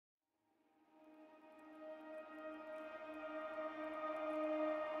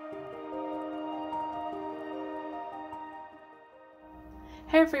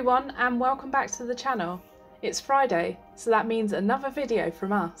everyone, and welcome back to the channel. It's Friday, so that means another video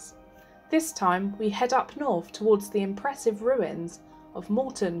from us. This time we head up north towards the impressive ruins of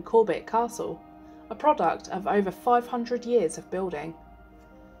MORETON CORBET Castle, a product of over 500 years of building.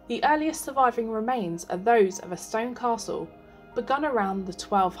 The earliest surviving remains are those of a stone castle begun around the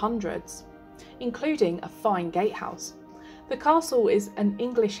 1200s, including a fine gatehouse. The castle is an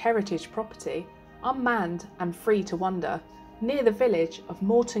English heritage property, unmanned and free to wander, near the village of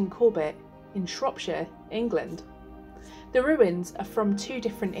MORETON CORBET in Shropshire, England. The ruins are from two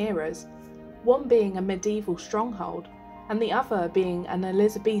different eras, one being a medieval stronghold and the other being an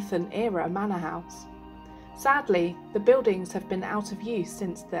Elizabethan era manor house. Sadly, the buildings have been out of use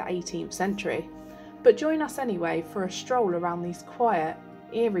since the 18th century, but join us anyway for a stroll around these quiet,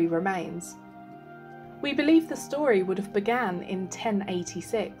 eerie remains. We believe the story would have began in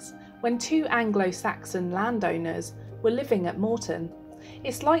 1086, when two Anglo-Saxon landowners were living at MORETON.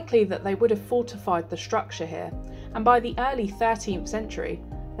 It's likely that they would have fortified the structure here, and by the early 13th century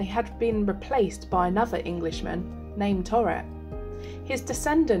they had been replaced by another Englishman named Torret. His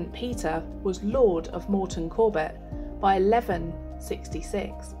descendant Peter was Lord of MORETON CORBET by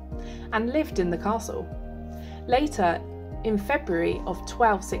 1166 and lived in the castle. Later, in February of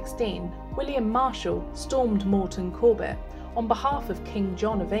 1216, William Marshal stormed MORETON CORBET on behalf of King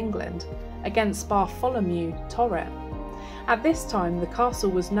John of England against Bartholomew Torret. At this time the castle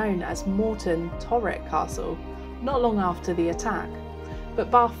was known as MORETON Torret Castle, not long after the attack,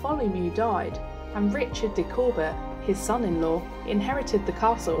 but Bartholomew died and Richard de Corbet, his son-in-law, inherited the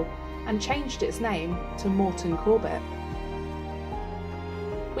castle and changed its name to MORETON CORBET.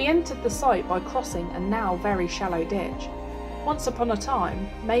 We entered the site by crossing a now very shallow ditch, once upon a time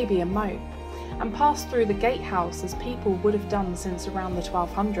maybe a moat, and passed through the gatehouse as people would have done since around the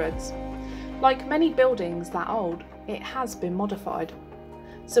 1200s. Like many buildings that old, it has been modified.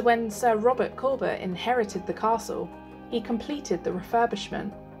 So when Sir Robert Corbet inherited the castle, he completed the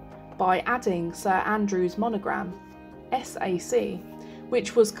refurbishment by adding Sir Andrew's monogram, SAC,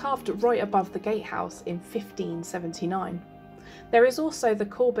 which was carved right above the gatehouse in 1579. There is also the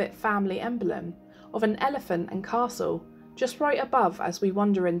Corbet family emblem of an elephant and castle just right above as we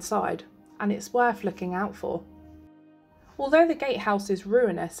wander inside, and it's worth looking out for. Although the gatehouse is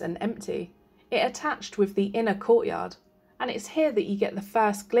ruinous and empty, it attached with the inner courtyard, and it's here that you get the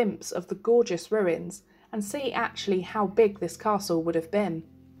first glimpse of the gorgeous ruins and see actually how big this castle would have been.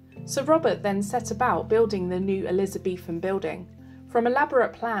 Sir Robert then set about building the new Elizabethan building from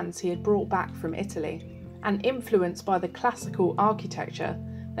elaborate plans he had brought back from Italy and influenced by the classical architecture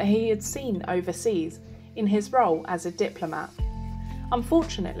that he had seen overseas in his role as a diplomat.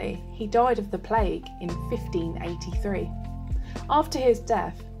 Unfortunately, he died of the plague in 1583. After his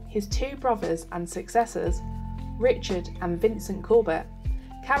death, his two brothers and successors, Richard and Vincent Corbet,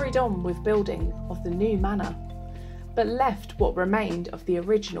 carried on with building of the new manor, but left what remained of the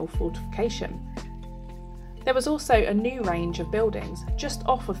original fortification. There was also a new range of buildings just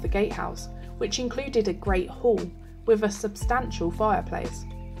off of the gatehouse, which included a great hall with a substantial fireplace.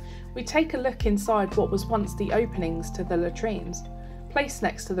 We take a look inside what was once the openings to the latrines, placed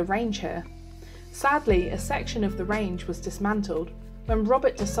next to the range here. Sadly, a section of the range was dismantled when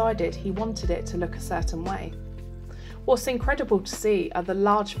Robert decided he wanted it to look a certain way. What's incredible to see are the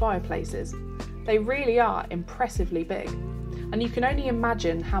large fireplaces. They really are impressively big, and you can only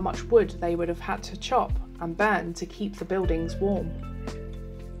imagine how much wood they would have had to chop and burn to keep the buildings warm.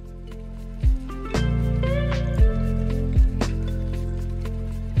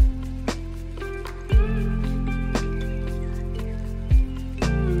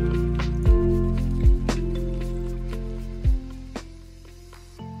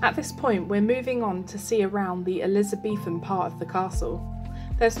 At this point we're moving on to see around the Elizabethan part of the castle.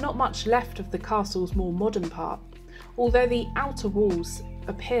 There's not much left of the castle's more modern part, although the outer walls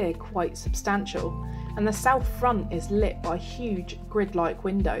appear quite substantial and the south front is lit by huge grid-like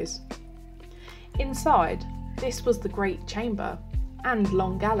windows. Inside, this was the great chamber and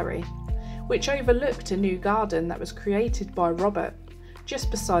long gallery, which overlooked a new garden that was created by Robert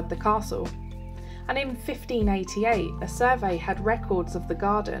just beside the castle. And in 1588 a survey had records of the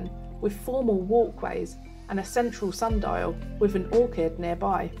garden with formal walkways and a central sundial with an orchid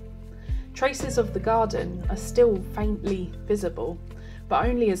nearby. Traces of the garden are still faintly visible, but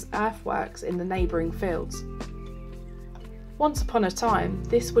only as earthworks in the neighbouring fields. Once upon a time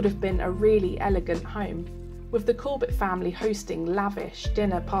this would have been a really elegant home, with the Corbet family hosting lavish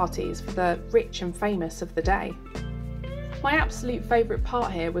dinner parties for the rich and famous of the day. My absolute favourite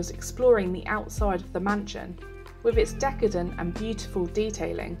part here was exploring the outside of the mansion, with its decadent and beautiful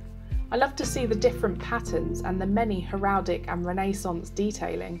detailing. I love to see the different patterns and the many heraldic and Renaissance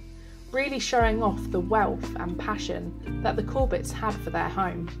detailing, really showing off the wealth and passion that the Corbets had for their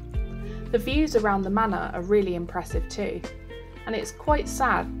home. The views around the manor are really impressive too, and it's quite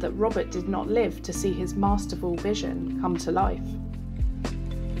sad that Robert did not live to see his masterful vision come to life.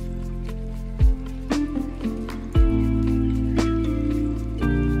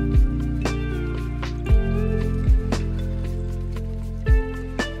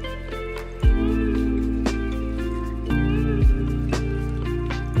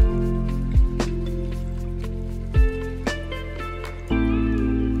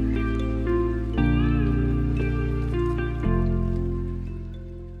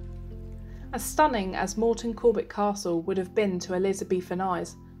 As stunning as Moreton Corbet Castle would have been to Elizabethan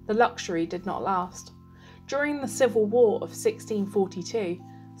eyes, the luxury did not last. During the Civil War of 1642,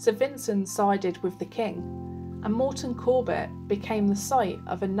 Sir Vincent sided with the king, and Moreton Corbet became the site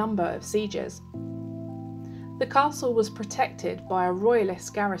of a number of sieges. The castle was protected by a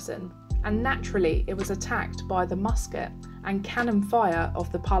royalist garrison, and naturally it was attacked by the musket and cannon fire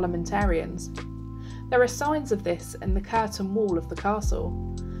of the parliamentarians. There are signs of this in the curtain wall of the castle.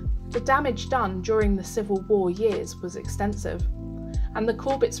 The damage done during the Civil War years was extensive, and the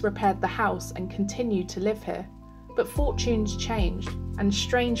Corbets repaired the house and continued to live here. But fortunes changed, and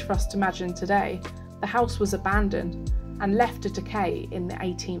strange for us to imagine today, the house was abandoned and left to decay in the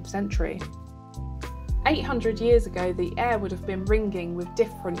 18th century. 800 years ago, the air would have been ringing with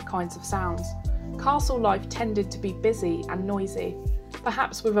different kinds of sounds. Castle life tended to be busy and noisy,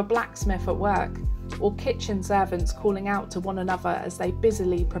 perhaps with a blacksmith at work, or kitchen servants calling out to one another as they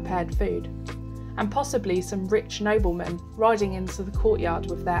busily prepared food, and possibly some rich noblemen riding into the courtyard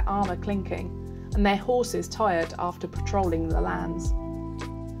with their armour clinking and their horses tired after patrolling the lands.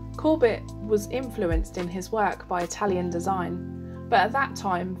 Corbet was influenced in his work by Italian design, but at that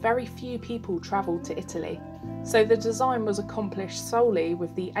time very few people travelled to Italy, so the design was accomplished solely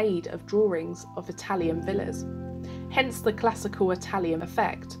with the aid of drawings of Italian villas, hence the classical Italian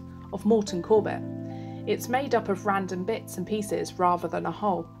effect of Moreton Corbet. It's made up of random bits and pieces rather than a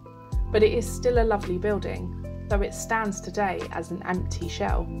whole, but it is still a lovely building, though it stands today as an empty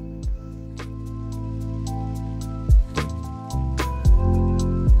shell.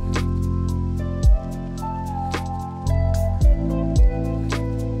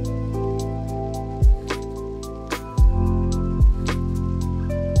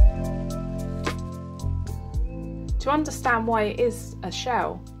 To understand why it is a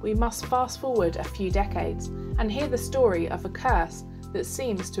shell, we must fast forward a few decades and hear the story of a curse that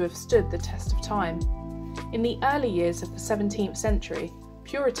seems to have stood the test of time. In the early years of the 17th century,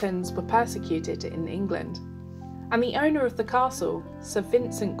 Puritans were persecuted in England, and the owner of the castle, Sir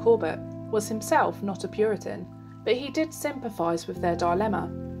Vincent Corbet, was himself not a Puritan, but he did sympathise with their dilemma,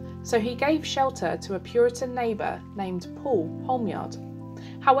 so he gave shelter to a Puritan neighbour named Paul Holmyard.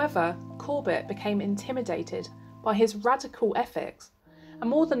 However, Corbet became intimidated by his radical ethics, and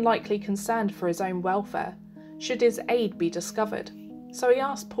more than likely concerned for his own welfare, should his aid be discovered, so he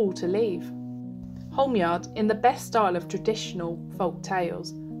asked Paul to leave. Holmyard, in the best style of traditional folk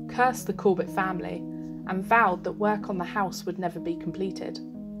tales, cursed the Corbet family and vowed that work on the house would never be completed.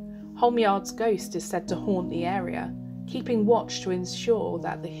 Holmyard's ghost is said to haunt the area, keeping watch to ensure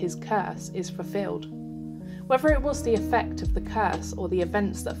that his curse is fulfilled. Whether it was the effect of the curse or the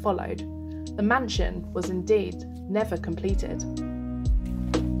events that followed, the mansion was indeed never completed.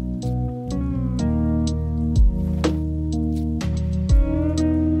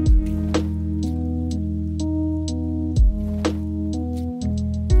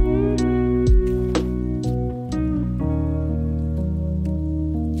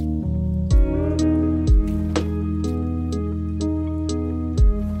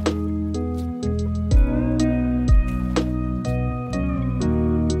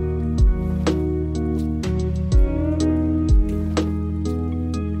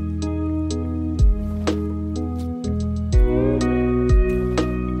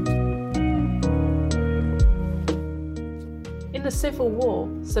 In the Civil War,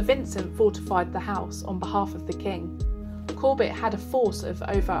 Sir Vincent fortified the house on behalf of the king. Corbet had a force of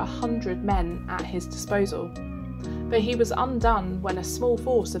over 100 men at his disposal, but he was undone when a small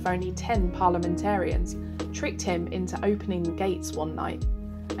force of only 10 parliamentarians tricked him into opening the gates one night,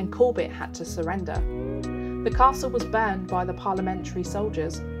 and Corbet had to surrender. The castle was burned by the parliamentary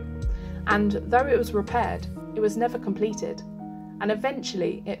soldiers, and though it was repaired, it was never completed, and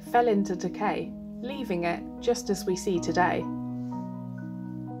eventually it fell into decay, leaving it just as we see today.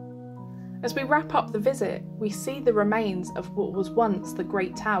 As we wrap up the visit, we see the remains of what was once the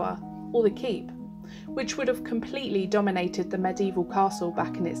Great Tower, or the Keep, which would have completely dominated the medieval castle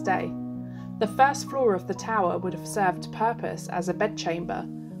back in its day. The first floor of the tower would have served purpose as a bedchamber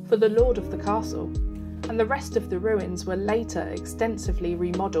for the lord of the castle, and the rest of the ruins were later extensively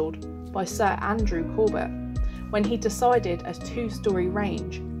remodelled by Sir Andrew Corbett when he decided a 2-storey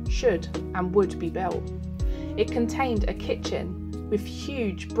range should and would be built. It contained a kitchen with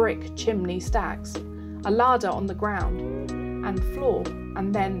huge brick chimney stacks, a larder on the ground and floor,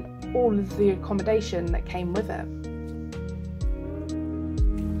 and then all of the accommodation that came with it.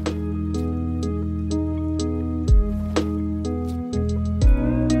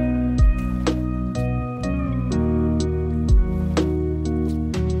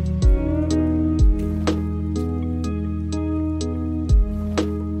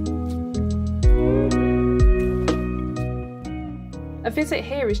 A visit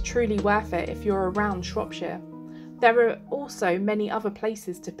here is truly worth it if you're around Shropshire. There are also many other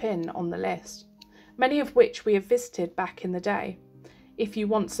places to pin on the list, many of which we have visited back in the day. If you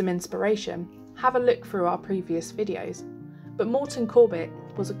want some inspiration, have a look through our previous videos. But MORETON CORBET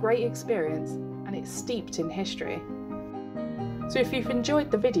was a great experience and it's steeped in history. So if you've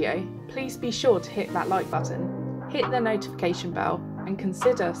enjoyed the video, please be sure to hit that like button, hit the notification bell and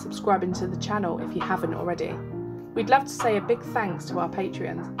consider subscribing to the channel if you haven't already. We'd love to say a big thanks to our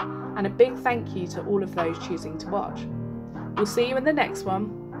Patreons, and a big thank you to all of those choosing to watch. We'll see you in the next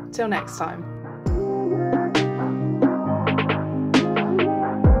one. Till next time.